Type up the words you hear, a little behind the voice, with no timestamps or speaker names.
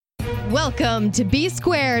Welcome to B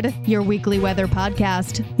Squared, your weekly weather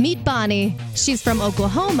podcast. Meet Bonnie. She's from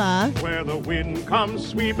Oklahoma, where the wind comes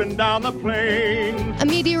sweeping down the plain. A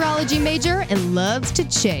meteorology major and loves to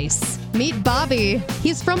chase. Meet Bobby.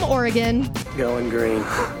 He's from Oregon. Going green.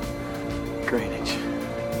 Greenwich.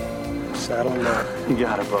 Saddle up. You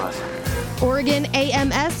got it, boss. Oregon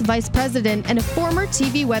AMS vice president and a former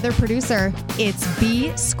TV weather producer. It's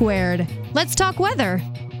B Squared. Let's talk weather.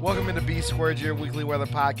 Welcome into B Squared, your weekly weather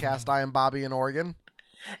podcast. I am Bobby in Oregon.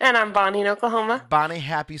 And I'm Bonnie in Oklahoma. Bonnie,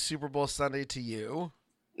 happy Super Bowl Sunday to you.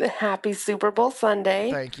 Happy Super Bowl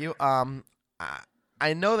Sunday. Thank you.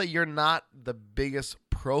 I know that you're not the biggest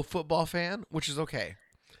pro football fan, which is okay.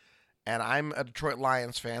 And I'm a Detroit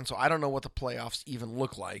Lions fan, so I don't know what the playoffs even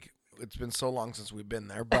look like. It's been so long since we've been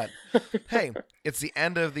there. But, hey, it's the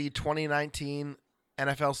end of the 2019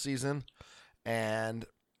 NFL season. And,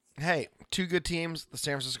 hey, two good teams, the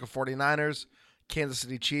San Francisco 49ers, Kansas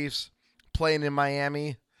City Chiefs, playing in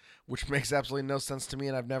Miami, which makes absolutely no sense to me,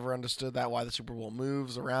 and I've never understood that, why the Super Bowl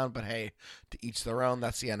moves around. But, hey, to each their own.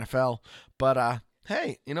 That's the NFL. But,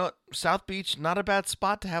 hey, you know what? South Beach, not a bad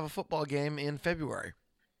spot to have a football game in February.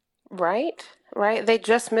 Right. They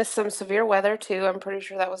just missed some severe weather, too. I'm pretty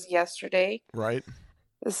sure that was yesterday. Right.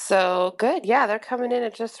 So, good. Yeah, they're coming in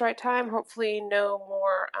at just the right time. Hopefully no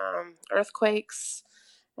more earthquakes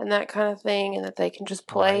and that kind of thing, and that they can just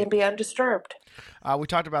play and be undisturbed. We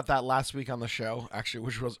talked about that last week on the show, actually,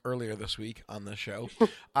 which was earlier this week on the show.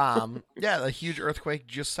 Yeah, a huge earthquake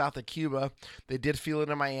just south of Cuba. They did feel it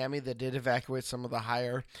in Miami. They did evacuate some of the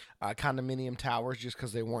higher condominium towers just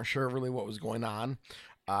because they weren't sure really what was going on,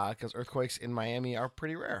 because earthquakes in Miami are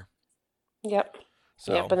pretty rare. Yep.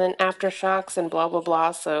 So, Yep, and then aftershocks and blah, blah,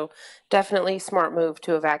 blah. So definitely smart move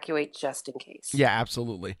to evacuate just in case. Yeah,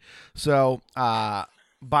 absolutely. So,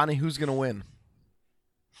 Bonnie, who's going to win?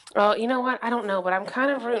 Well, you know what? I don't know, but I'm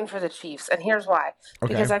kind of rooting for the Chiefs, and here's why.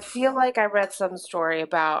 Okay. Because I feel like I read some story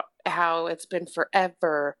about how it's been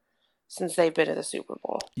forever since they've been in the Super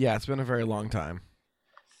Bowl. Yeah, it's been a very long time.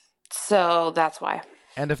 So that's why.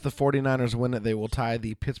 And if the 49ers win it, they will tie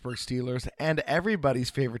the Pittsburgh Steelers and everybody's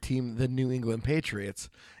favorite team, the New England Patriots,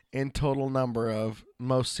 in total number of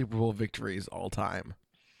most Super Bowl victories all time.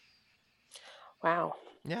 Wow.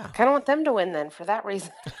 Yeah. I kind of want them to win then for that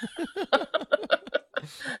reason.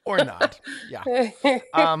 Or not. Yeah.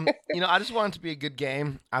 I just want it to be a good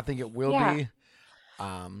game. I think it will be.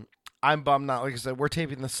 I'm bummed out. Like I said, we're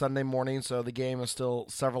taping this Sunday morning, so the game is still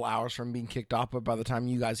several hours from being kicked off. But by the time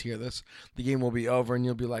you guys hear this, the game will be over, and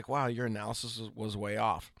you'll be like, wow, your analysis was way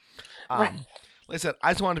off. Right. Like I said,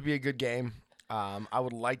 I just want it to be a good game. I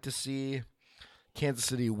would like to see Kansas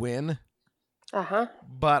City win. Uh-huh.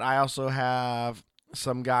 But I also have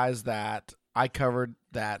some guys that I covered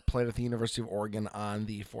that played at the University of Oregon on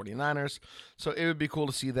the 49ers. So it would be cool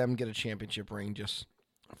to see them get a championship ring just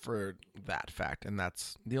for that fact. And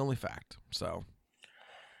that's the only fact. So,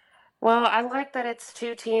 well, I like that it's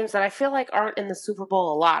two teams that I feel like aren't in the Super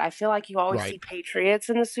Bowl a lot. I feel like you always Right. see Patriots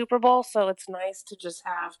in the Super Bowl, so it's nice to just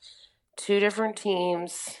have two different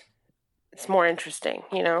teams. It's more interesting,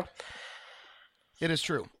 you know? It is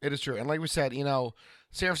true. It is true. And like we said, San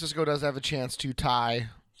Francisco does have a chance to tie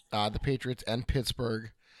the Patriots and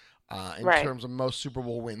Pittsburgh in Right. terms of most Super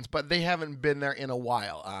Bowl wins, but they haven't been there in a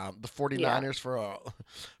while. The 49ers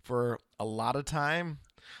for a lot of time,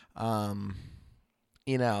 had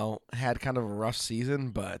kind of a rough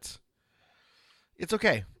season, but it's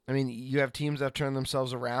okay. I mean, you have teams that have turned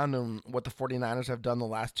themselves around, and what the 49ers have done the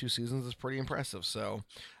last two seasons is pretty impressive. So,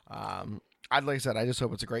 like I said, I just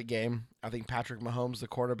hope it's a great game. I think Patrick Mahomes, the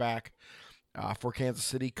quarterback for Kansas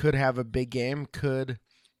City, could have a big game, could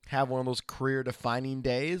have one of those career-defining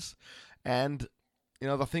days. And,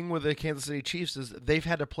 the thing with the Kansas City Chiefs is they've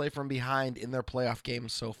had to play from behind in their playoff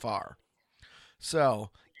games so far. So,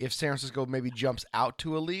 if San Francisco maybe jumps out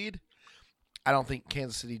to a lead, I don't think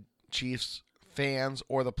Kansas City Chiefs fans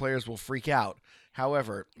or the players will freak out.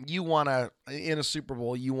 However, in a Super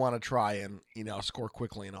Bowl, you want to try and, score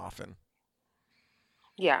quickly and often.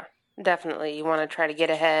 Yeah, definitely. You want to try to get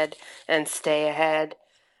ahead and stay ahead.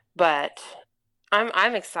 But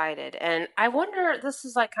I'm excited. And I wonder, this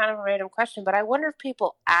is like kind of a random question, but I wonder if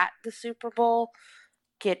people at the Super Bowl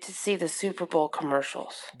get to see the Super Bowl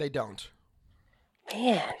commercials. They don't.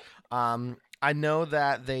 Man. I know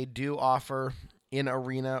that they do offer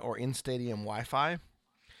in-arena or in-stadium Wi-Fi,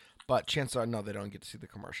 but chances are, no, they don't get to see the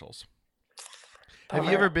commercials. Have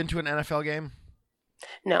you ever been to an NFL game?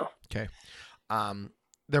 No. Okay.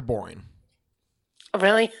 They're boring.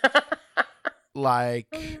 Really? Like,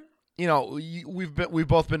 we've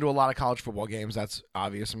both been to a lot of college football games. That's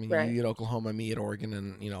obvious. I mean, Right. you at Oklahoma, me at Oregon,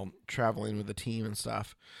 and traveling with the team and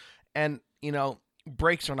stuff. And,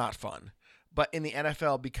 breaks are not fun. But in the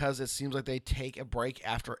NFL, because it seems like they take a break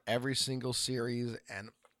after every single series and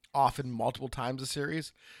often multiple times a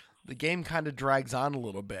series, the game kind of drags on a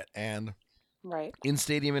little bit. And Right.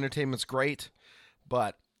 in-stadium entertainment's great,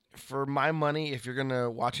 but for my money, if you're going to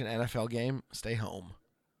watch an NFL game, stay home.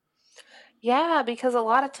 Yeah, because a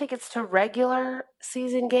lot of tickets to regular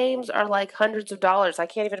season games are like hundreds of dollars. I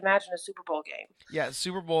can't even imagine a Super Bowl game. Yeah,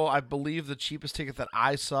 Super Bowl, I believe the cheapest ticket that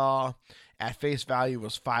I saw at face value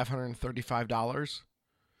was $535.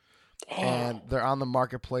 And they're on the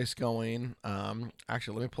marketplace going,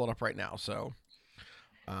 actually, let me pull it up right now. So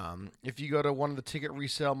if you go to one of the ticket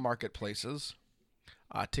resale marketplaces,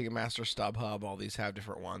 Ticketmaster, StubHub, all these have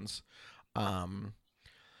different ones.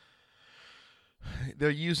 They're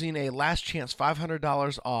using a last chance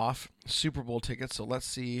 $500 off Super Bowl tickets. So let's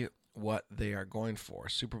see what they are going for.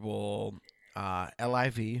 Super Bowl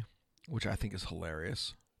LIV, which I think is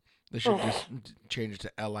hilarious. They should just change it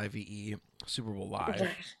to LIVE, Super Bowl Live.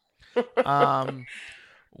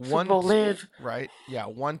 Super Bowl Live. Right? Yeah,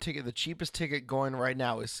 one ticket. The cheapest ticket going right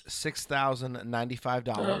now is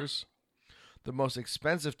 $6,095. The most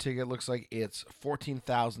expensive ticket looks like it's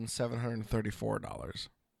 $14,734.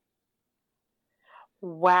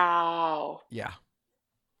 Wow. Yeah.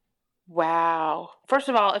 Wow. First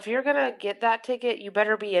of all, if you're going to get that ticket, you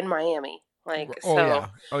better be in Miami. Oh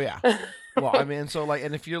yeah. Well, I mean, so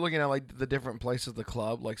and if you're looking at like the different places of the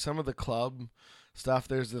club, like some of the club stuff,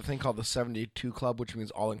 there's the thing called the 72 Club, which means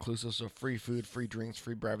all inclusive, so free food, free drinks,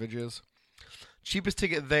 free beverages. Cheapest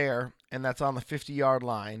ticket there, and that's on the 50-yard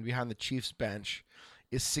line behind the Chiefs bench,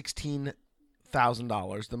 is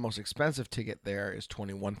 $16,000. The most expensive ticket there is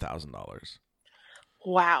 $21,000.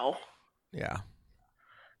 Wow. Yeah.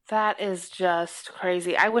 That is just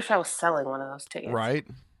crazy. I wish I was selling one of those tickets. Right?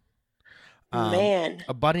 Man.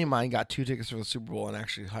 A buddy of mine got 2 tickets for the Super Bowl and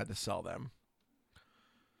actually had to sell them.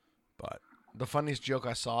 But the funniest joke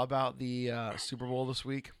I saw about the Super Bowl this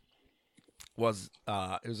week was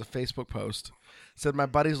it was a Facebook post. It said, my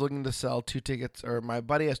buddy's looking to sell 2 tickets, or my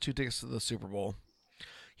buddy has 2 tickets to the Super Bowl.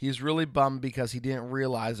 He's really bummed because he didn't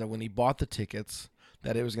realize that when he bought the tickets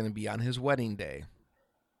that it was going to be on his wedding day.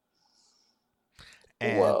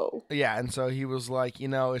 And, whoa. Yeah, and so he was like,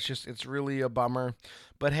 it's really a bummer.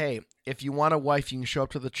 But hey, if you want a wife, you can show up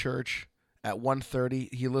to the church at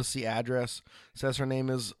 1:30. He lists the address, says her name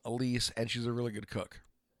is Elise, and she's a really good cook.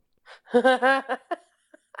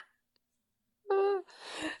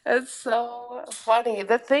 It's so funny.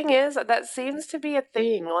 The thing is, that seems to be a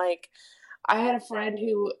thing. Like, I had a friend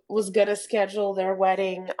who was going to schedule their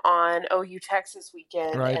wedding on OU Texas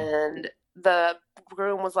weekend, Right. and the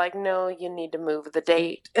groom was like, no, you need to move the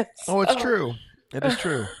date. Oh, it's true. It is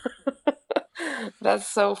true. That's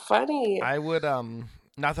so funny. I would, not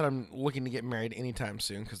that I'm looking to get married anytime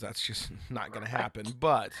soon, because that's just not going to happen,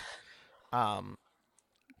 but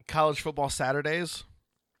college football Saturdays,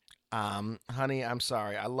 honey, I'm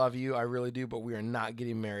sorry. I love you. I really do, but we are not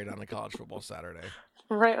getting married on a college football Saturday.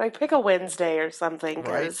 Right, like pick a Wednesday or something.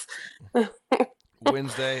 Right.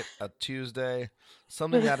 Wednesday, a Tuesday,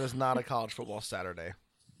 something that is not a college football Saturday.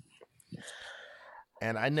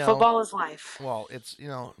 And I know football is life. Well, it's,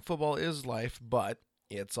 football is life, but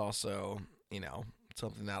it's also,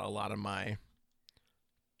 something that a lot of my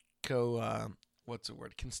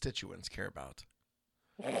constituents care about.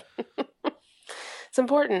 It's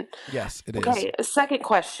important. Yes, it is. Okay, second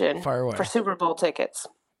question. Fire away. For Super Bowl tickets.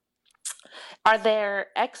 Are there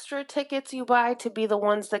extra tickets you buy to be the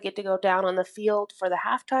ones that get to go down on the field for the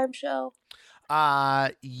halftime show?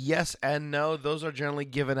 Yes and no. Those are generally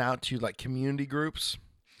given out to like community groups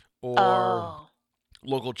or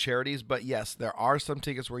local charities. But yes, there are some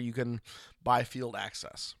tickets where you can buy field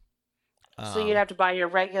access. So you'd have to buy your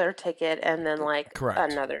regular ticket and then correct.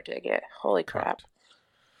 Another ticket. Holy crap. Correct.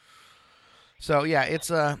 So yeah,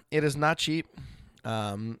 it is not cheap.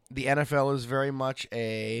 The NFL is very much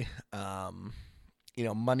a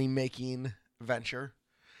money-making venture.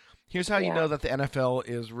 Here's how you know that the NFL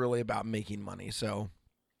is really about making money. So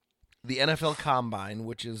the NFL Combine,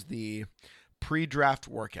 which is the pre-draft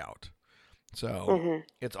workout. So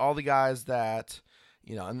it's all the guys that,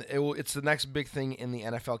 and it's the next big thing in the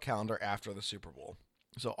NFL calendar after the Super Bowl.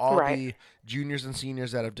 So all the juniors and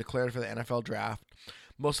seniors that have declared for the NFL draft,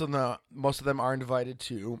 most of them are invited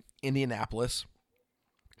to Indianapolis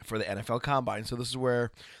for the NFL Combine. So this is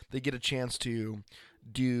where they get a chance to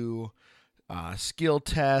do skill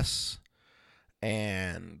tests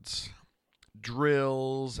and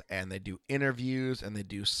drills, and they do interviews, and they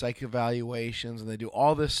do psych evaluations, and they do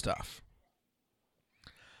all this stuff.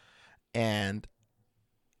 And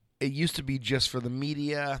it used to be just for the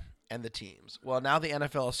media and the teams. Well, now the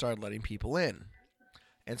NFL has started letting people in.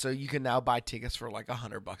 And so you can now buy tickets for like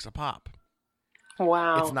 $100 a pop.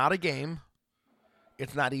 Wow. It's not a game.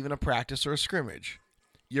 It's not even a practice or a scrimmage.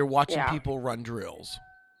 You're watching people run drills.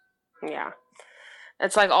 Yeah.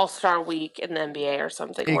 It's like All-Star Week in the NBA or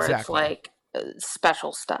something where it's like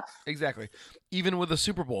special stuff. Exactly. Even with the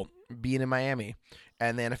Super Bowl being in Miami,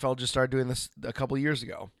 and the NFL just started doing this a couple years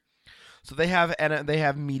ago. So they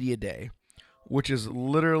have Media Day, which is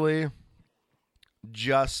literally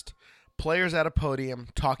just players at a podium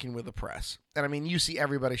talking with the press. And I mean, you see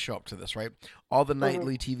everybody show up to this, right? All the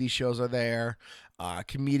nightly TV shows are there,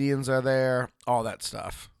 comedians are there, all that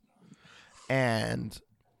stuff. And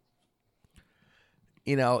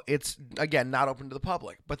it's, again, not open to the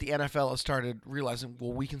public. But the NFL has started realizing,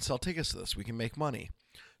 well, we can sell tickets to this. We can make money.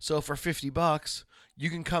 So for $50,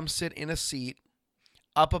 you can come sit in a seat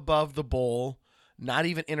up above the bowl, not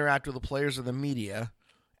even interact with the players or the media,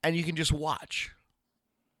 and you can just watch.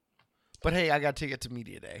 But hey, I got a ticket to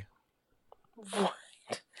Media Day. What?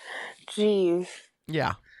 Jeez.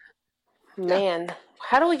 Yeah. Man,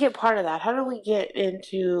 how do we get part of that? How do we get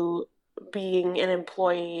into being an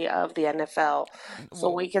employee of the NFL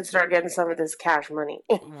so we can start getting some of this cash money?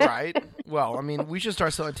 Right. Well, I mean, we should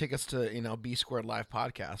start selling tickets to, B Squared Live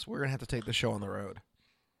podcast. We're going to have to take the show on the road.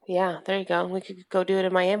 Yeah, there you go. We could go do it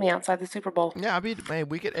in Miami outside the Super Bowl. Yeah,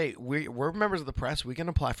 we're members of the press. We can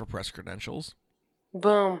apply for press credentials.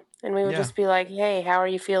 Boom. And we would just be like, hey, how are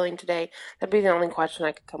you feeling today? That'd be the only question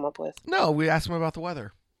I could come up with. No, we ask them about the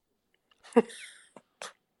weather.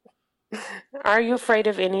 Are you afraid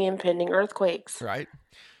of any impending earthquakes? Right.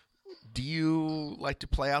 Do you like to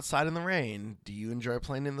play outside in the rain? Do you enjoy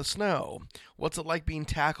playing in the snow? What's it like being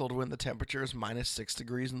tackled when the temperature is -6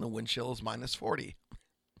 degrees and the wind chill is -40?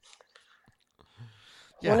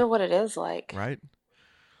 I wonder what it is like. Right.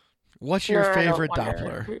 What's your favorite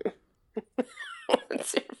Doppler?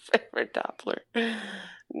 What's your favorite Doppler?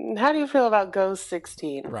 How do you feel about Ghost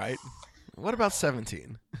 16? Right. What about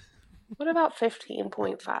 17? What about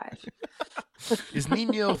 15.5? Is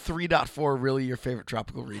Nino 3.4 really your favorite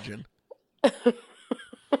tropical region?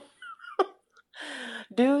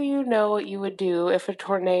 Do you know what you would do if a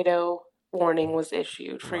tornado warning was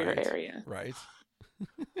issued for your area? Right.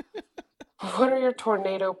 What are your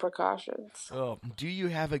tornado precautions? Oh, do you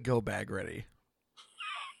have a go bag ready?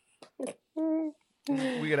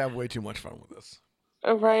 We could have way too much fun with this.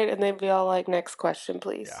 Right, and they'd be all like, next question,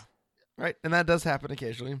 please. Yeah. Right, and that does happen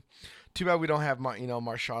occasionally. Too bad we don't have,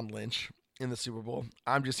 Marshawn Lynch in the Super Bowl.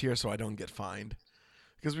 I'm just here so I don't get fined.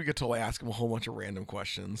 Because we could totally ask him a whole bunch of random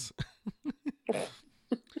questions.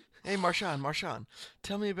 Hey, Marshawn,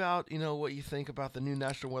 tell me about, what you think about the new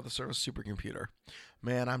National Weather Service supercomputer.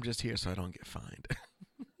 Man, I'm just here so I don't get fined.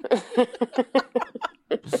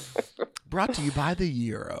 Brought to you by the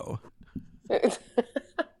Euro.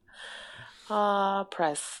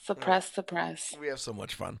 Press. The press. We have so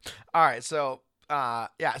much fun. All right, so,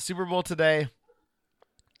 Super Bowl today.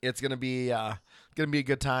 It's gonna be a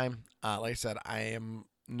good time. Like I said, I am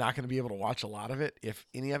not going to be able to watch a lot of it, if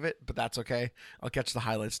any of it, but that's okay. I'll catch the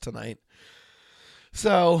highlights tonight.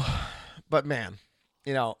 So, but man,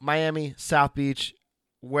 Miami, South Beach,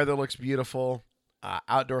 weather looks beautiful.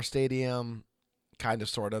 Outdoor stadium, kind of,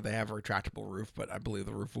 sort of. They have a retractable roof, but I believe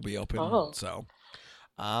the roof will be open. Oh. So,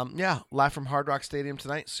 live from Hard Rock Stadium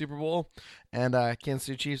tonight, Super Bowl, and Kansas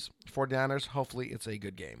City Chiefs, 49ers. Hopefully it's a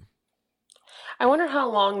good game. I wonder how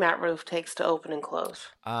long that roof takes to open and close.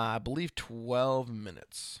 I believe 12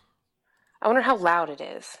 minutes. I wonder how loud it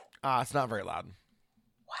is. It's not very loud.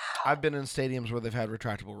 Wow. I've been in stadiums where they've had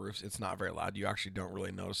retractable roofs. It's not very loud. You actually don't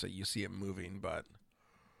really notice it. You see it moving, but...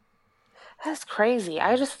 That's crazy.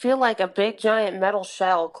 I just feel like a big, giant metal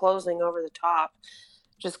shell closing over the top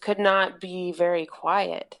just could not be very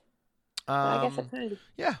quiet. I guess it could.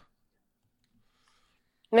 Yeah.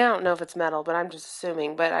 I don't know if it's metal, but I'm just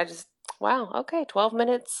assuming. But wow, okay, 12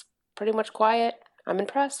 minutes, pretty much quiet. I'm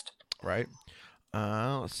impressed. Right.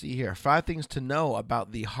 Let's see here. 5 things to know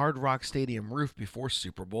about the Hard Rock Stadium roof before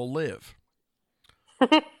Super Bowl Live.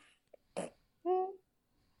 I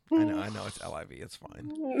know, it's LIV. It's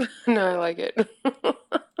fine. No, I like it.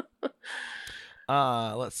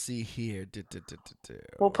 Let's see here.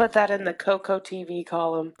 We'll put that in the Coco TV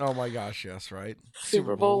column. Oh my gosh, yes, right?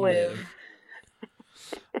 Super Bowl Live.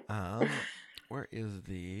 Where is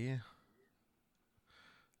the...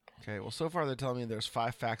 Okay, well, so far they're telling me there's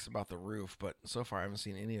 5 facts about the roof, but so far I haven't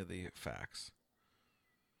seen any of the facts.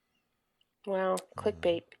 Wow,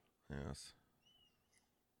 clickbait. Yes.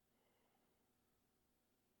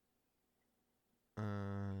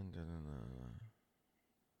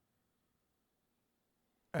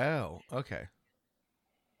 Oh, okay.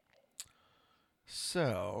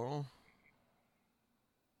 So,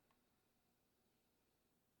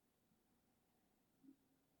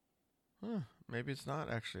 maybe it's not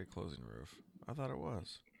actually a closing roof. I thought it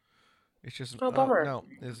was. It's just bummer. no,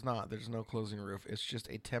 it's not. There's no closing roof. It's just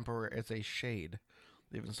a temporary. It's a shade.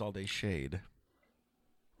 They've installed a shade.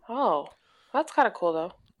 Oh, that's kind of cool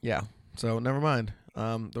though. Yeah. So never mind.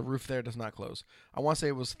 The roof there does not close. I want to say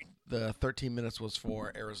it was the 13 minutes was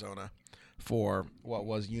for Arizona, for what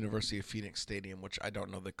was University of Phoenix Stadium, which I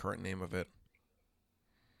don't know the current name of it.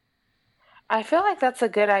 I feel like that's a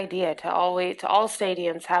good idea to all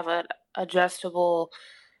stadiums have an adjustable,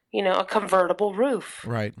 a convertible roof,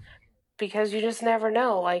 Right. because you just never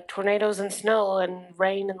know. Like tornadoes and snow and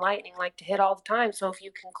rain and lightning like to hit all the time. So if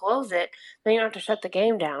you can close it, then you don't have to shut the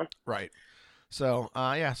game down. Right. So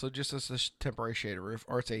yeah. So just as a temporary shade roof,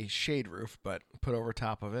 or it's a shade roof, but put over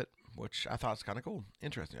top of it, which I thought was kind of cool,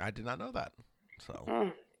 interesting. I did not know that.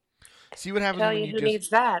 So. See what happens Tell when you you who just needs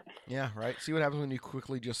that. yeah, right. See what happens when you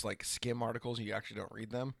quickly just like skim articles and you actually don't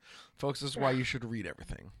read them, folks. This is why you should read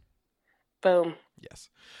everything. Boom. Yes.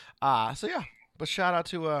 So yeah, but shout out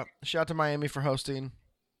to Miami for hosting,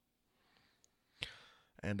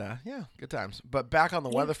 and yeah, good times. But back on the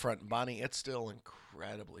weather front, Bonnie, it's still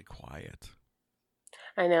incredibly quiet.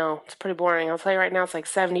 I know, it's pretty boring. I'll tell you right now, it's like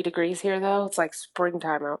 70 degrees here though. It's like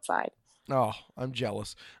springtime outside. Oh, I'm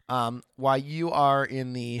jealous. While you are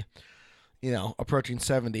in the approaching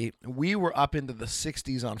 70. We were up into the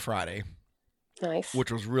 60s on Friday. Nice.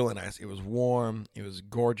 Which was really nice. It was warm. It was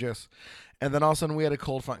gorgeous. And then all of a sudden we had a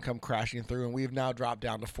cold front come crashing through, and we've now dropped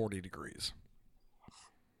down to 40 degrees.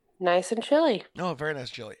 Nice and chilly. Oh, very nice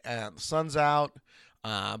chilly. And the sun's out,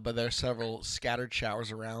 but there are several scattered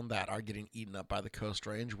showers around that are getting eaten up by the Coast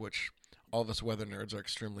Range, which all of us weather nerds are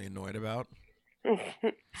extremely annoyed about.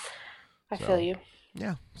 I feel you.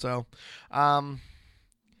 Yeah. So,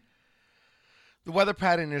 the weather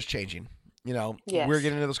pattern is changing. Yes. We're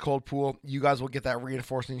getting into this cold pool. You guys will get that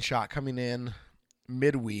reinforcing shot coming in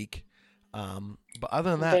midweek. But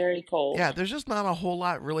other than that, very cold. Yeah, there's just not a whole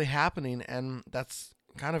lot really happening, and that's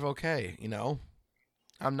kind of okay.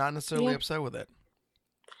 I'm not necessarily upset with it.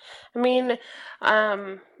 I mean,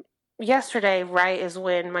 yesterday, right, is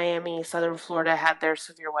when Miami, Southern Florida had their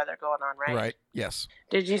severe weather going on, right? Right. Yes.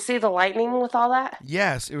 Did you see the lightning with all that?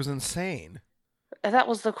 Yes, it was insane. That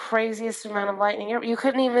was the craziest amount of lightning. You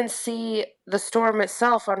couldn't even see the storm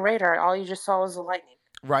itself on radar. All you just saw was the lightning.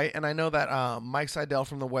 Right, and I know that Mike Seidel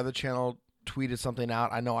from the Weather Channel tweeted something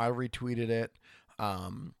out. I know I retweeted it.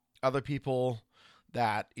 Other people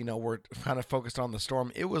that, were kind of focused on the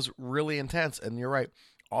storm. It was really intense, and you're right.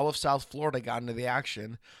 All of South Florida got into the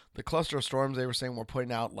action. The cluster of storms, they were saying, were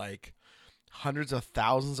putting out like hundreds of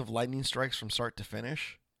thousands of lightning strikes from start to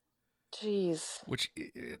finish. Jeez. Which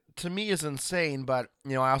to me is insane, but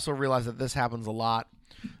I also realize that this happens a lot,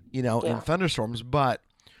 in thunderstorms, but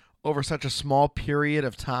over such a small period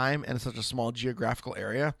of time and such a small geographical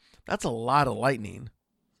area, that's a lot of lightning.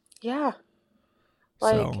 Yeah.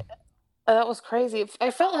 That was crazy.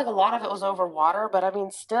 I felt like a lot of it was over water, but I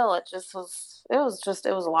mean, still, it was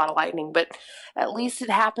a lot of lightning, but at least it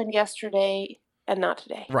happened yesterday and not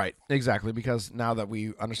today. Right. Exactly. Because now that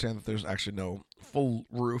we understand that there's actually no full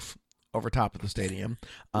roof over top of the stadium.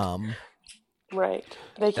 Right.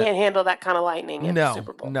 They can't handle that kind of lightning at the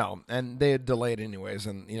Super Bowl. No. And they had delayed anyways.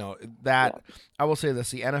 And, I will say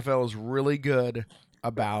this, the NFL is really good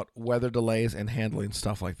about weather delays and handling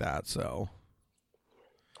stuff like that. So.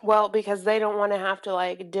 Well, because they don't want to have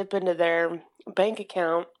to dip into their bank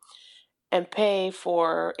account and pay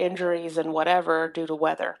for injuries and whatever due to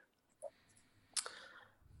weather.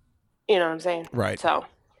 You know what I'm saying? Right. So.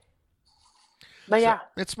 But yeah,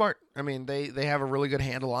 it's smart. I mean, they have a really good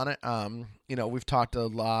handle on it. We've talked a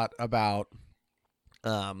lot about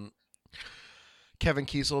Kevin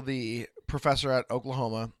Kiesel, the professor at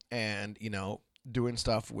Oklahoma, and doing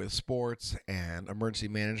stuff with sports and emergency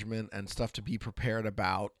management and stuff to be prepared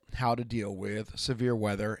about how to deal with severe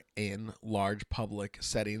weather in large public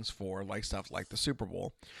settings for stuff like the Super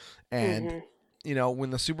Bowl. And when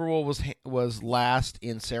the Super Bowl was last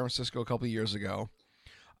in San Francisco a couple of years ago.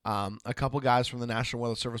 A couple guys from the National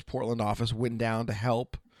Weather Service Portland office went down to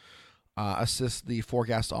help assist the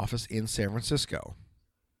forecast office in San Francisco.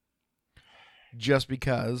 Just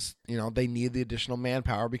because, they need the additional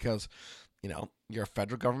manpower because, you're a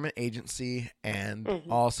federal government agency and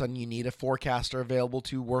all of a sudden you need a forecaster available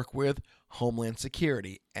to work with Homeland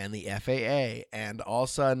Security and the FAA. And all of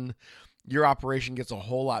a sudden your operation gets a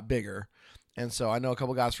whole lot bigger. And so I know a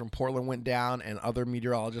couple guys from Portland went down and other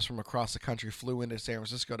meteorologists from across the country flew into San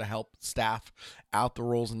Francisco to help staff out the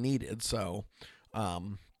roles needed. So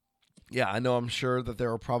Yeah, I know. I'm sure that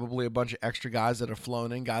there are probably a bunch of extra guys that have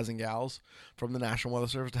flown in, guys and gals, from the National Weather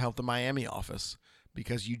Service to help the Miami office,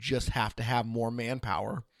 because you just have to have more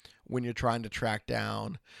manpower when you're trying to track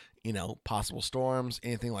down, possible storms,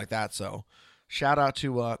 anything like that. So shout out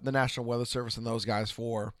to the National Weather Service and those guys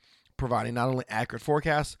for providing not only accurate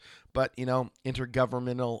forecasts, but,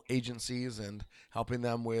 intergovernmental agencies and helping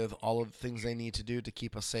them with all of the things they need to do to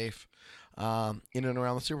keep us safe in and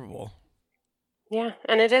around the Super Bowl. Yeah,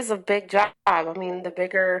 and it is a big job. I mean, the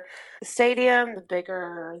bigger the stadium, the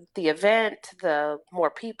bigger the event, the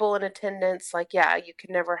more people in attendance. Like, yeah, you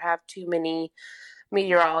can never have too many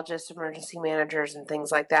meteorologists, emergency managers, and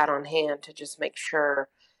things like that on hand to just make sure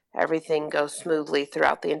everything goes smoothly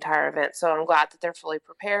throughout the entire event. So I'm glad that they're fully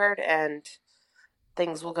prepared and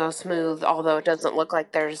things will go smooth, although it doesn't look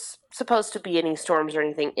like there's supposed to be any storms or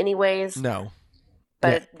anything anyways. No.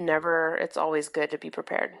 But it's always good to be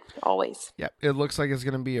prepared. Always. Yeah, it looks like it's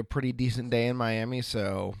going to be a pretty decent day in Miami,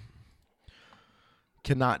 so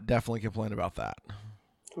cannot definitely complain about that.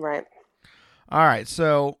 Right. All right,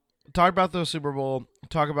 so talk about the Super Bowl,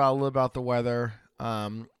 talk about a little about the weather.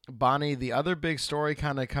 Bonnie, the other big story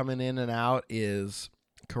kind of coming in and out is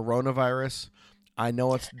coronavirus. I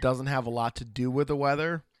know it doesn't have a lot to do with the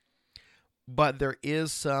weather, but there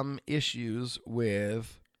is some issues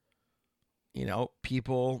with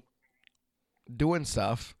people doing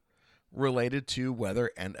stuff related to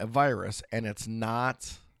weather and a virus, and it's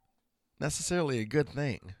not necessarily a good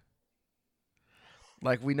thing.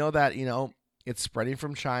 Like, we know that, it's spreading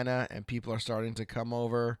from China and people are starting to come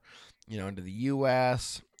over, into the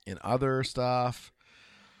U.S. and other stuff.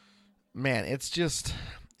 Man, it's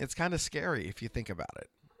kind of scary if you think about it.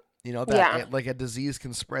 Like a disease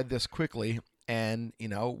can spread this quickly, and,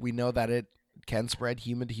 we know that it can spread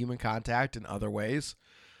human-to-human contact in other ways.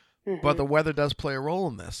 Mm-hmm. But the weather does play a role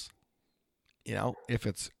in this. If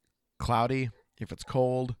it's cloudy, if it's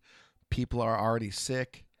cold, people are already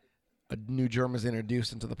sick, a new germ is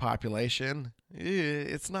introduced into the population,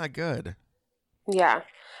 it's not good. Yeah,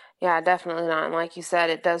 definitely not. And like you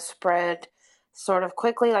said, it does spread sort of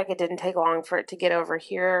quickly. Like, it didn't take long for it to get over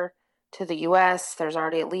here to the U.S. There's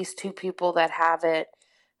already at least 2 people that have it.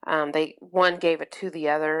 One gave it to the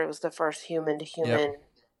other. It was the first human-to-human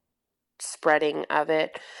spreading of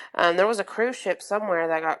it. There was a cruise ship somewhere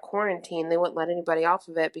that got quarantined. They wouldn't let anybody off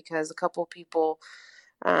of it because a couple people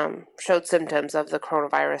showed symptoms of the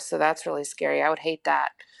coronavirus. So that's really scary. I would hate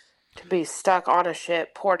that, to be stuck on a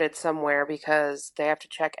ship ported somewhere because they have to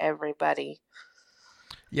check everybody.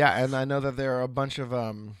 Yeah, and I know that there are a bunch of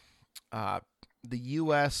the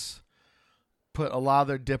U.S. put a lot of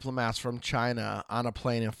their diplomats from China on a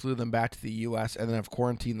plane and flew them back to the U.S. and then have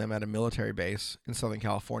quarantined them at a military base in Southern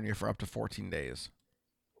California for up to 14 days.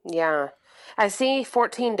 Yeah. I see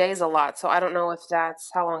 14 days a lot, so I don't know if that's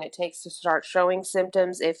how long it takes to start showing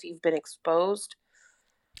symptoms if you've been exposed.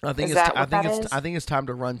 I think it's time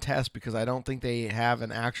to run tests, because I don't think they have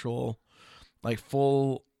an actual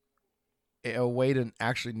full a way to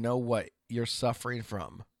actually know what you're suffering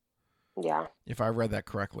from. Yeah. If I read that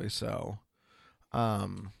correctly, so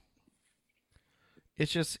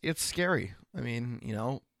it's scary. I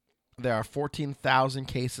mean, there are 14,000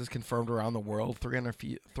 cases confirmed around the world.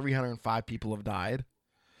 305 people have died.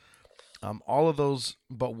 All of those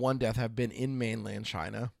but one death have been in mainland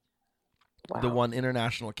China. Wow. The one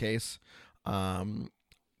international case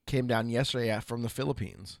came down yesterday from the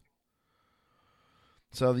Philippines.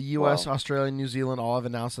 So the U.S., wow, Australia, and New Zealand all have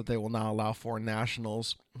announced that they will not allow foreign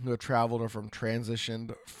nationals who have traveled or from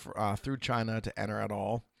transitioned through China to enter at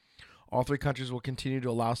all. All 3 countries will continue to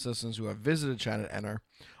allow citizens who have visited China to enter,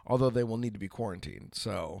 although they will need to be quarantined.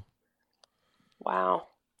 So, wow.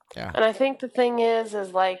 Yeah. And I think the thing is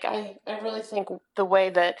I really think the way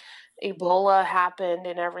that Ebola happened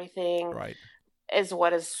and everything, right, is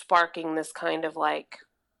what is sparking this kind of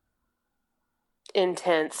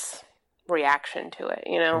intense reaction to it,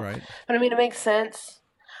 Right. But I mean, it makes sense.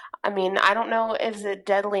 I mean, I don't know, is it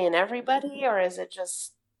deadly in everybody, or is it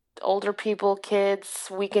just older people, kids,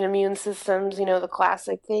 weakened immune systems, the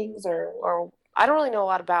classic things, or I don't really know a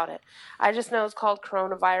lot about it. I just know it's called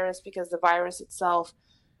coronavirus because the virus itself,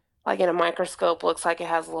 in a microscope, looks like it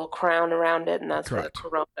has a little crown around it, and that's Correct. where the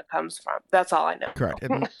corona comes from. That's all I know. Correct.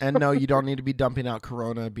 And no, you don't need to be dumping out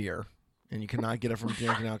Corona beer, and you cannot get it from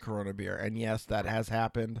drinking out Corona beer. And yes, that has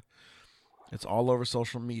happened. It's all over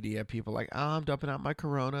social media. People are like, I'm dumping out my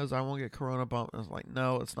Coronas. I won't get Corona bump. I was like,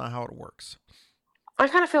 no, it's not how it works. I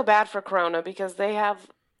kind of feel bad for Corona because they're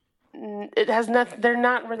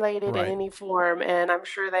not related in any form, and I'm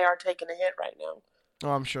sure they are taking a hit right now. Oh,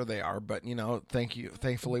 I'm sure they are, but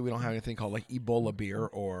thankfully we don't have anything called Ebola beer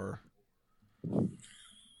or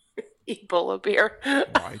Ebola beer.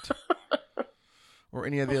 Right. Or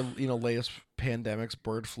any of the latest pandemics,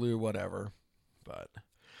 bird flu, whatever. But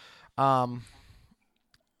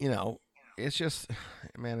it's just,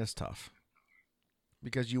 man, it's tough.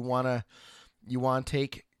 Because you wanna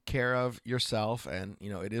take care of yourself, and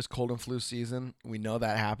it is cold and flu season. We know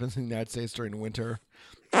that happens in the United States during winter.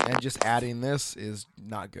 And just adding this is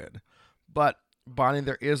not good. But Bonnie,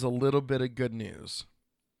 there is a little bit of good news.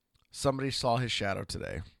 Somebody saw his shadow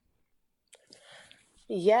today.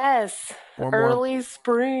 Yes. Or early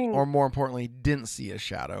spring. Or more importantly, didn't see a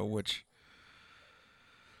shadow, which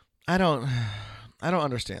I don't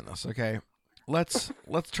understand this, okay? Let's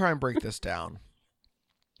try and break this down.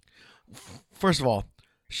 First of all,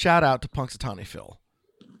 shout out to Punxsutawney Phil.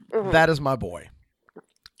 Mm-hmm. That is my boy.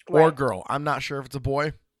 Right. Or girl. I'm not sure if it's a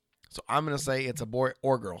boy, so I'm going to say it's a boy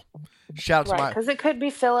or girl. Shout out to my... because it could be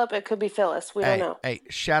Philip, it could be Phyllis. We don't know. Hey,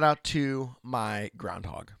 shout out to my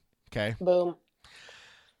groundhog, okay? Boom.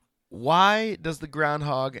 Why does the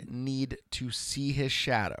groundhog need to see his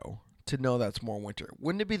shadow to know that's more winter?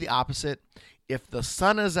 Wouldn't it be the opposite? If the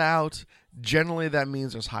sun is out, generally that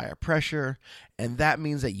means there's higher pressure, and that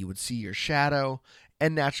means that you would see your shadow,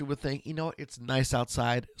 and naturally would think, it's nice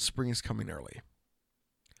outside, spring is coming early.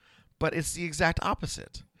 But it's the exact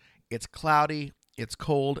opposite. It's cloudy, it's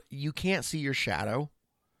cold, you can't see your shadow,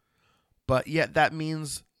 but yet that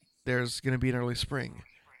means there's going to be an early spring.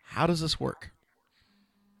 How does this work?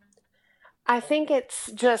 I think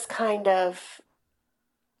it's just kind of,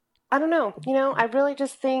 I don't know. I really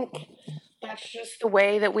just think that's just the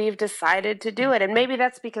way that we've decided to do it. And maybe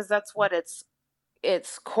that's because that's what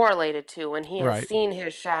it's correlated to. When he has seen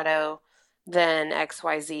his shadow, then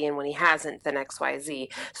XYZ, and when he hasn't, then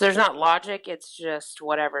XYZ. So there's not logic. It's just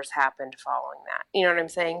whatever's happened following that. You know what I'm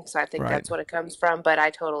saying? So I think that's what it comes from. But I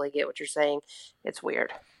totally get what you're saying. It's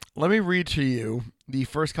weird. Let me read to you the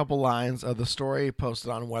first couple lines of the story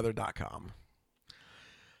posted on weather.com.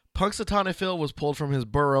 Punxsutawney Phil was pulled from his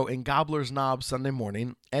burrow in Gobbler's Knob Sunday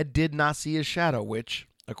morning and did not see his shadow, which,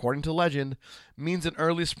 according to legend, means an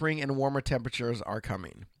early spring and warmer temperatures are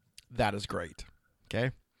coming. That is great.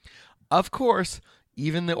 Okay? Of course,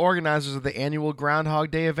 even the organizers of the annual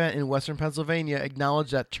Groundhog Day event in Western Pennsylvania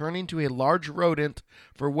acknowledge that turning to a large rodent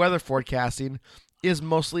for weather forecasting is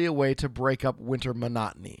mostly a way to break up winter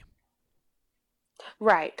monotony.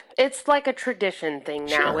 Right. It's like a tradition thing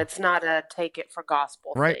now. Sure. It's not a take it for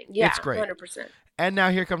gospel thing. Yeah, it's great. 100%. And now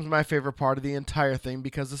here comes my favorite part of the entire thing,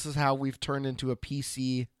 because this is how we've turned into a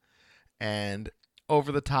PC and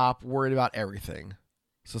over-the-top, worried about everything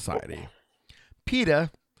society.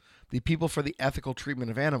 PETA, the People for the Ethical Treatment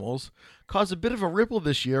of Animals, caused a bit of a ripple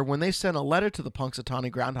this year when they sent a letter to the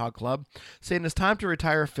Punxsutawney Groundhog Club saying it's time to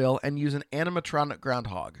retire Phil and use an animatronic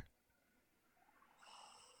groundhog.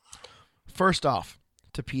 First off,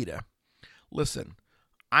 to PETA, listen,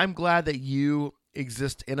 I'm glad that you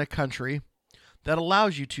exist in a country that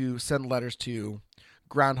allows you to send letters to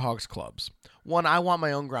groundhogs clubs. One, I want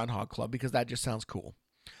my own groundhog club because that just sounds cool.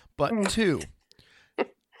 But two,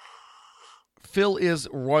 Phil is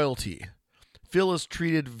royalty. Phil is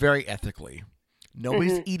treated very ethically.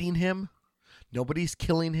 Nobody's eating him. Nobody's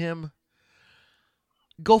killing him.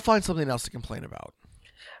 Go find something else to complain about.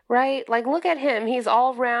 Right? Like, look at him. He's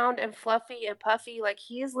all round and fluffy and puffy. Like,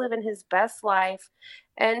 he's living his best life.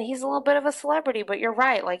 And he's a little bit of a celebrity. But you're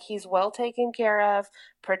right. Like, he's well taken care of,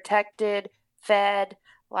 protected, fed.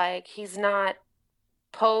 Like, he's not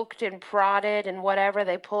poked and prodded and whatever.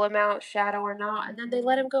 They pull him out, shadow or not. And then they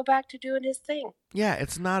let him go back to doing his thing. Yeah,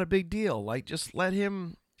 it's not a big deal. Like, just let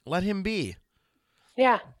him be.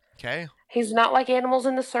 Yeah. Okay? He's not like animals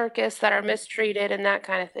in the circus that are mistreated and that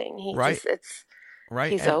kind of thing. Right.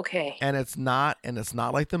 He's okay. And it's not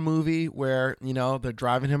like the movie where, they're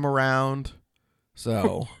driving him around.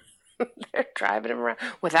 So they're driving him around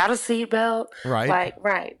without a seatbelt. Right.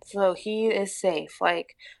 Right. So he is safe.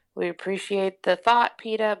 Like, we appreciate the thought,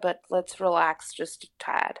 PETA, but let's relax just a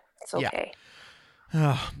tad. It's okay.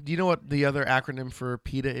 Yeah. Do you know what the other acronym for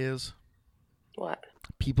PETA is? What?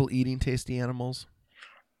 People eating tasty animals.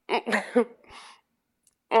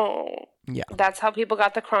 Oh. Yeah. That's how people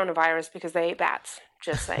got the coronavirus, because they ate bats.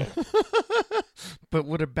 Just saying. But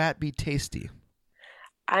would a bat be tasty?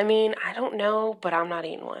 I mean, I don't know, but I'm not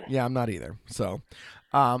eating one. Yeah, I'm not either. So,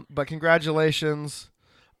 but congratulations.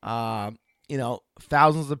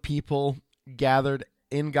 Thousands of people gathered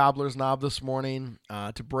in Gobbler's Knob this morning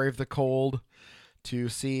to brave the cold, to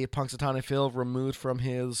see Punxsutawney Phil removed from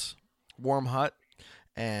his warm hut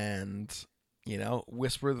and,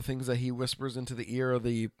 whisper the things that he whispers into the ear of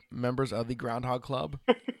the members of the Groundhog Club.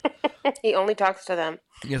 He only talks to them.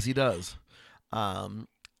 Yes, he does.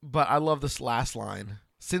 But I love this last line.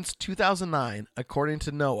 Since 2009, according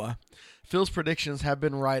to NOAA, Phil's predictions have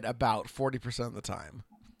been right about 40% of the time.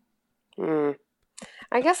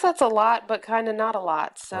 I guess that's a lot, but kind of not a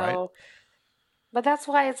lot. So, Right. but that's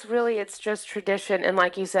why it's just tradition. And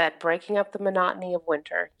like you said, breaking up the monotony of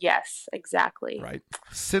winter. Yes, exactly. Right.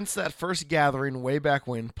 Since that first gathering way back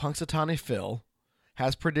when, Punxsutawney Phil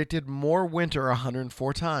has predicted more winter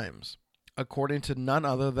 104 times, according to none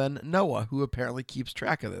other than NOAA, who apparently keeps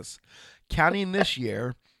track of this. Counting this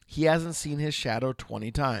year, he hasn't seen his shadow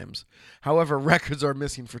 20 times. However, records are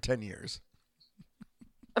missing for 10 years.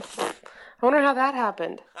 I wonder how that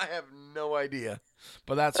happened. I have no idea,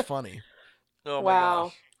 but that's funny. Oh, my Wow.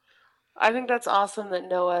 gosh. I think that's awesome that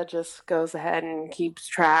Noah just goes ahead and keeps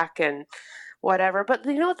track and whatever. But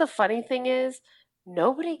you know what the funny thing is?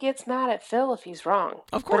 Nobody gets mad at Phil if he's wrong.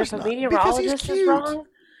 Of course but if not, a because he's meteorologist is cute. wrong,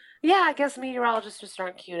 yeah, I guess meteorologists just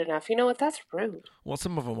aren't cute enough. You know what? That's rude. Well,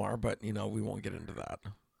 some of them are, but, we won't get into that.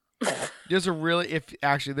 There's a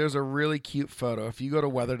really cute photo. If you go to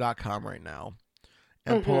weather.com right now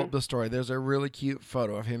and pull up the story, there's a really cute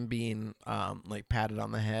photo of him being patted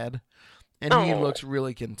on the head, and he looks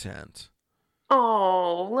really content.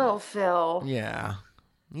 Oh, little Phil. Yeah.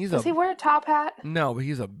 Does he wear a top hat? No, but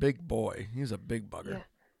he's a big boy. He's a big bugger.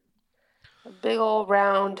 Yeah. A big old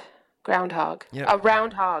round groundhog. Yep. A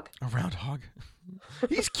round hog. A round hog.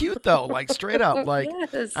 He's cute though, like straight up. Like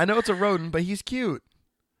Yes. I know it's a rodent, but he's cute.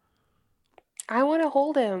 I want to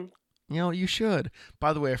hold him. You should.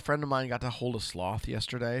 By the way, a friend of mine got to hold a sloth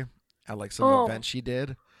yesterday at some event she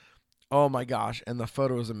did. Oh my gosh, and the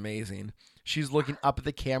photo is amazing. She's looking up at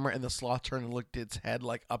the camera, and the sloth turned and looked its head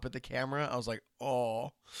up at the camera. I was like,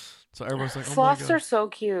 oh. So everyone's like, oh Sloths my God. are so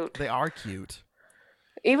cute. They are cute.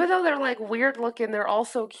 Even though they're weird looking, they're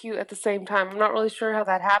also cute at the same time. I'm not really sure how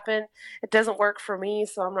that happened. It doesn't work for me,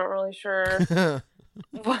 so I'm not really sure.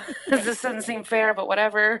 This doesn't seem fair, but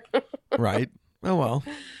whatever. Right. Oh well.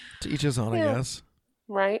 To each his own, I guess.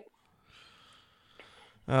 Right.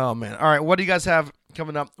 Oh man. All right. What do you guys have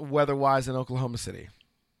coming up weather-wise in Oklahoma City?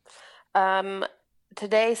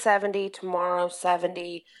 Today 70, tomorrow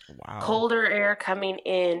 70. Wow. Colder air coming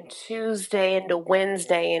in Tuesday into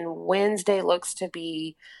Wednesday, and Wednesday looks to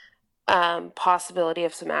be possibility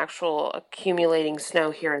of some actual accumulating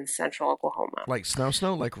snow here in central Oklahoma. Like snow?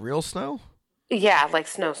 Like real snow? Yeah, like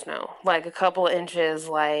snow. Like a couple inches,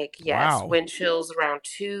 Wow. wind chills around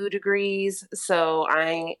 2 degrees. So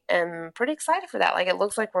I am pretty excited for that. It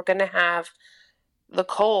looks like we're going to have the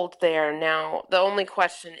cold there. Now, the only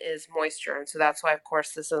question is moisture. And so that's why, of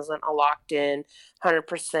course, this isn't a locked in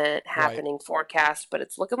 100% happening forecast, but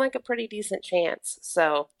it's looking like a pretty decent chance.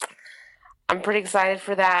 So I'm pretty excited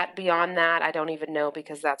for that. Beyond that, I don't even know,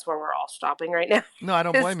 because that's where we're all stopping right now. No, I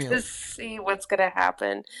don't blame you. To see what's going to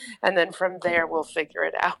happen. And then from there, we'll figure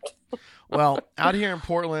it out. Well, out here in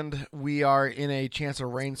Portland, we are in a chance of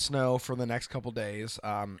rain, snow for the next couple days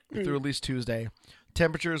through at least Tuesday.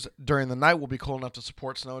 Temperatures during the night will be cold enough to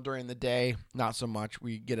support snow. During the day, not so much.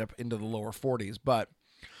 We get up into the lower 40s. But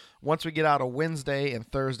once we get out of Wednesday and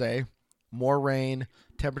Thursday, more rain.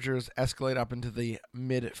 Temperatures escalate up into the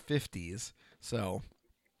mid-50s. So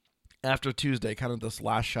after Tuesday, kind of this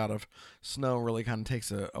last shot of snow really kind of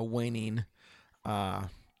takes a waning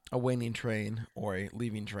train, or a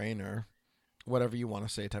leaving train, or whatever you want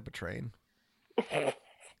to say type of train.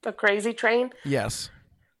 A crazy train? Yes.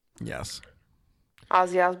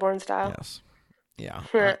 Ozzy Osbourne style? Yes.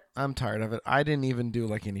 Yeah. I'm tired of it. I didn't even do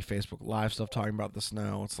any Facebook Live stuff talking about the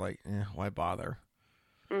snow. It's why bother?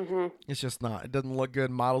 Mm-hmm. It's just not. It doesn't look good.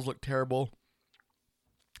 Models look terrible.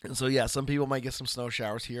 And so, yeah, some people might get some snow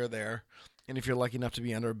showers here or there. And if you're lucky enough to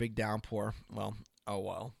be under a big downpour, well, oh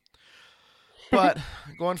well. But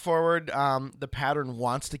going forward, the pattern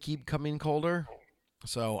wants to keep coming colder.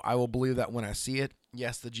 So I will believe that when I see it.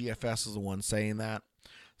 Yes, the GFS is the one saying that.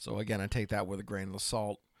 So, again, I take that with a grain of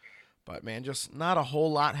salt. But, man, just not a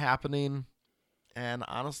whole lot happening. And,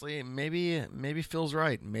 honestly, maybe Phil's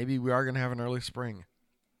right. Maybe we are going to have an early spring.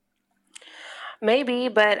 Maybe,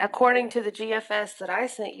 but according to the GFS that I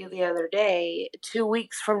sent you the other day, 2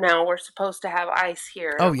 weeks from now, we're supposed to have ice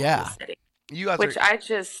here in Oklahoma City. You guys which I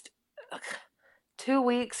just... 2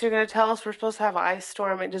 weeks, you're going to tell us we're supposed to have an ice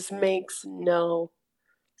storm? It just makes no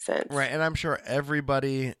sense. Right, and I'm sure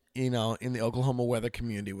everybody, in the Oklahoma weather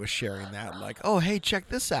community was sharing that. Like, oh, hey, check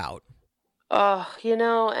this out.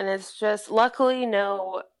 And it's just... Luckily,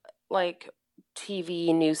 no,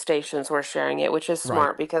 TV news stations were sharing it, which is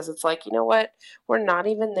smart, because it's you know what? We're not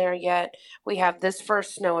even there yet. We have this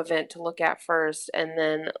first snow event to look at first, and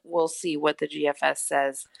then we'll see what the GFS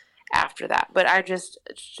says after that. But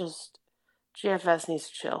GFS needs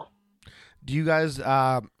to chill. Do you guys do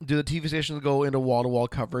the TV stations go into wall-to-wall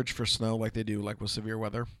coverage for snow like they do like with severe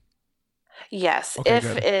weather? Yes, Okay,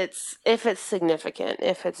 if good. it's significant,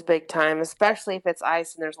 if it's big time, especially if it's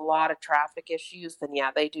ice and there's a lot of traffic issues, then yeah,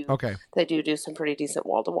 Okay, they do some pretty decent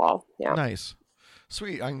wall to wall. Yeah. nice.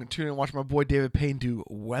 Sweet. I'm gonna tune in and watch my boy David Payne do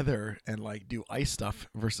weather and like do ice stuff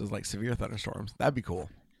versus like severe thunderstorms. That'd be cool.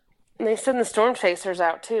 And they send the storm chasers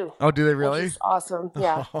out too, Oh, do they which really? is awesome.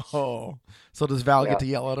 Yeah. Oh, so does Val get Yep. to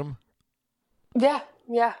yell at him? Yeah,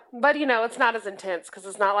 yeah. But it's not as intense because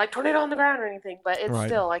it's not like tornado on the ground or anything, but it's Right.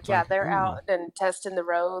 still like, It's yeah, like, they're ooh. out and testing the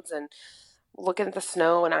roads and looking at the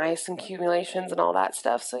snow and ice and accumulations and all that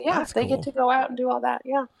stuff. So yeah, That's they cool. get to go out and do all that.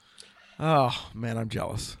 Yeah. Oh man, I'm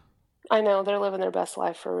jealous. I know they're living their best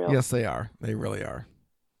life for real. Yes, they are. They really are.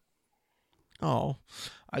 Oh,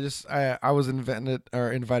 I was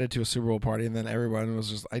invited to a Super Bowl party, and then everyone was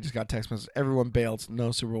just I just got text messages. Everyone bailed.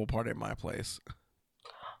 No Super Bowl party at my place.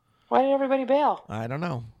 Why did everybody bail? I don't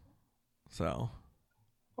know. So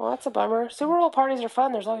Well, that's a bummer. Super Bowl parties are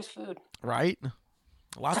fun. There's always food. right,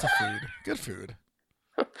 lots of food, good food.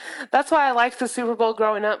 That's why I liked the Super Bowl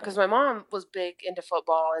growing up because my mom was big into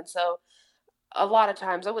football, and so a lot of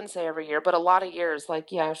times, I wouldn't say every year, but a lot of years, like,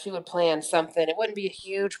 yeah, she would plan something. It wouldn't be a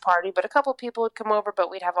huge party, but a couple people would come over, but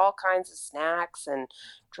we'd have all kinds of snacks and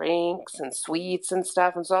drinks and sweets and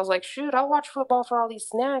stuff. And so I was like, shoot, I'll watch football for all these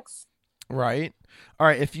snacks. Right. All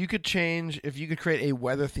right. If you could create a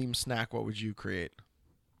weather themed snack, what would you create?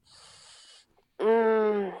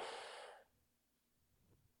 Mm,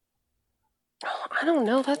 I don't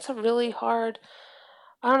know. That's a really hard.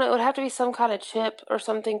 I don't know. It would have to be some kind of chip or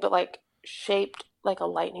something, but like shaped like a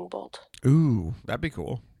lightning bolt. Ooh, that'd be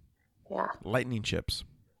cool. Yeah. Lightning chips.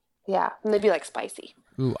 Yeah. And they'd be like spicy.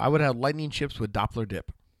 Ooh, I would have lightning chips with Doppler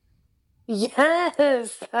dip.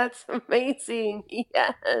 Yes, that's amazing.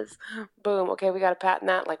 Yes. Boom. Okay, we got to patent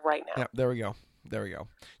that like right now. Yep, there we go. There we go.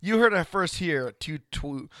 You heard it first here at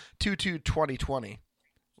 2020.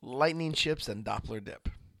 Lightning chips and Doppler dip.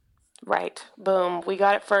 Right. Boom. We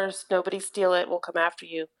got it first. Nobody steal it. We'll come after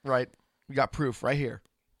you. Right. We got proof right here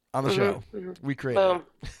on the show. We created Boom.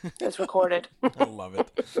 it. It's recorded. I love it.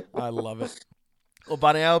 I love it. Well,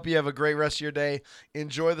 Bonnie, I hope you have a great rest of your day.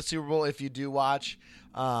 Enjoy the Super Bowl if you do watch.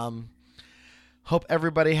 Hope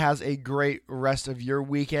everybody has a great rest of your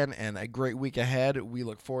weekend and a great week ahead. We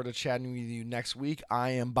look forward to chatting with you next week. I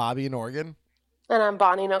am Bobby in Oregon. And I'm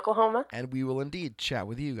Bonnie in Oklahoma. And we will indeed chat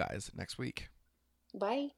with you guys next week. Bye.